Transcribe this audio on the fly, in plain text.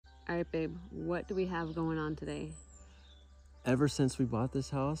All right, babe, what do we have going on today? Ever since we bought this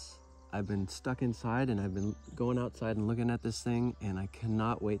house, I've been stuck inside and I've been going outside and looking at this thing, and I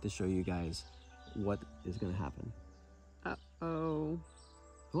cannot wait to show you guys what is going to happen. Uh-oh.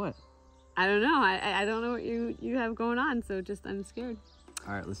 What? I don't know. I don't know what you have going on, so just I'm scared.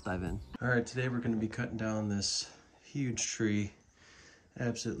 All right, let's dive in. All right, today we're going to be cutting down this huge tree. I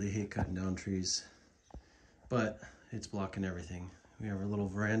absolutely hate cutting down trees, but it's blocking everything. We have our little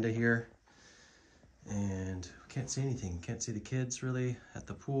veranda here, and we can't see anything. Can't see the kids really at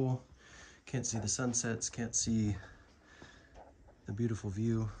the pool. Can't see the sunsets. Can't see the beautiful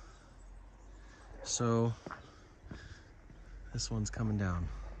view. So this one's coming down.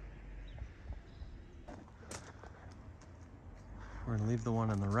 We're gonna leave the one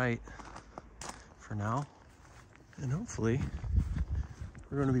on the right for now, and hopefully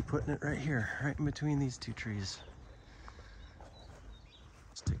we're gonna be putting it right here, right in between these two trees.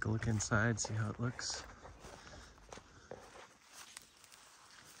 Let's take a look inside, see how it looks.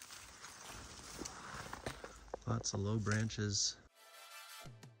 Lots of low branches.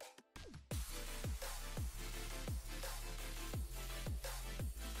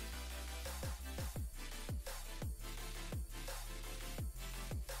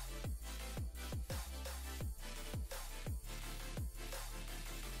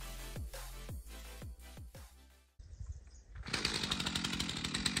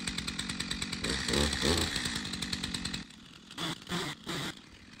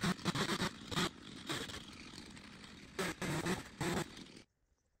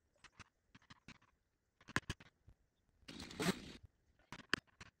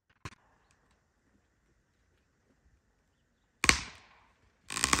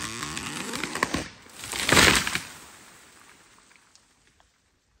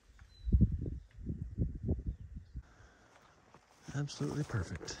 Absolutely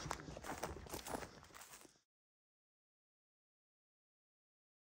perfect.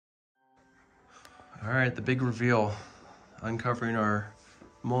 All right, the big reveal, uncovering our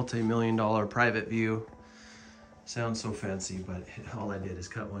multi-million-dollar private view. Sounds so fancy, but all I did is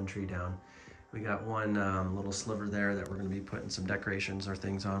cut one tree down. We got one little sliver there that we're gonna be putting some decorations or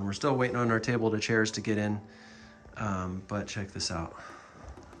things on. We're still waiting on our table to chairs to get in, but check this out.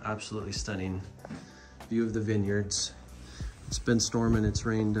 Absolutely stunning view of the vineyards. It's been storming, it's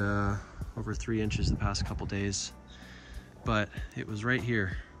rained over 3 inches the past couple days, but it was right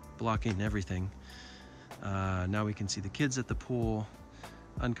here blocking everything. Now we can see the kids at the pool,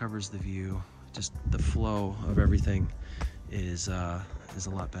 uncovers the view. Just the flow of everything is a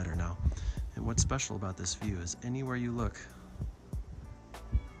lot better now. And what's special about this view is anywhere you look,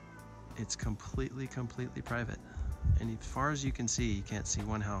 it's completely private. And as far as you can see, you can't see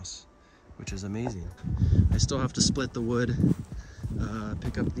one house, which is amazing. I still have to split the wood,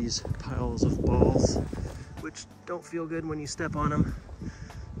 pick up these piles of balls, which don't feel good when you step on them.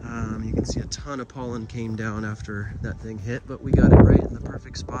 You can see a ton of pollen came down after that thing hit, but we got it right in the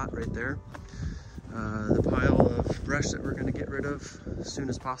perfect spot right there. The pile of brush that we're gonna get rid of as soon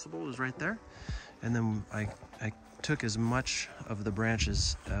as possible is right there. And then I took as much of the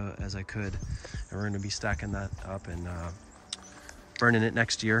branches as I could, and we're gonna be stacking that up and burning it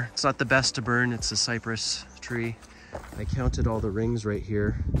next year. It's not the best to burn, it's a cypress tree. I counted all the rings right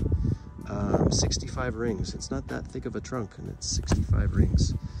here. 65 rings. It's not that thick of a trunk, and it's 65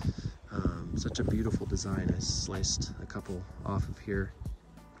 rings. Such a beautiful design. I sliced a couple off of here,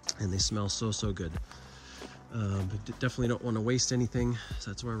 and they smell so good. But definitely don't want to waste anything,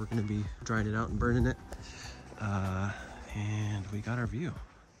 so that's why we're going to be drying it out and burning it. And we got our view.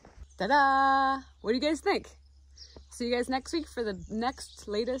 Ta-da! What do you guys think? See you guys next week for the next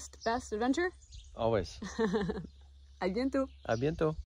latest best adventure. Always. A bientôt. A bientôt.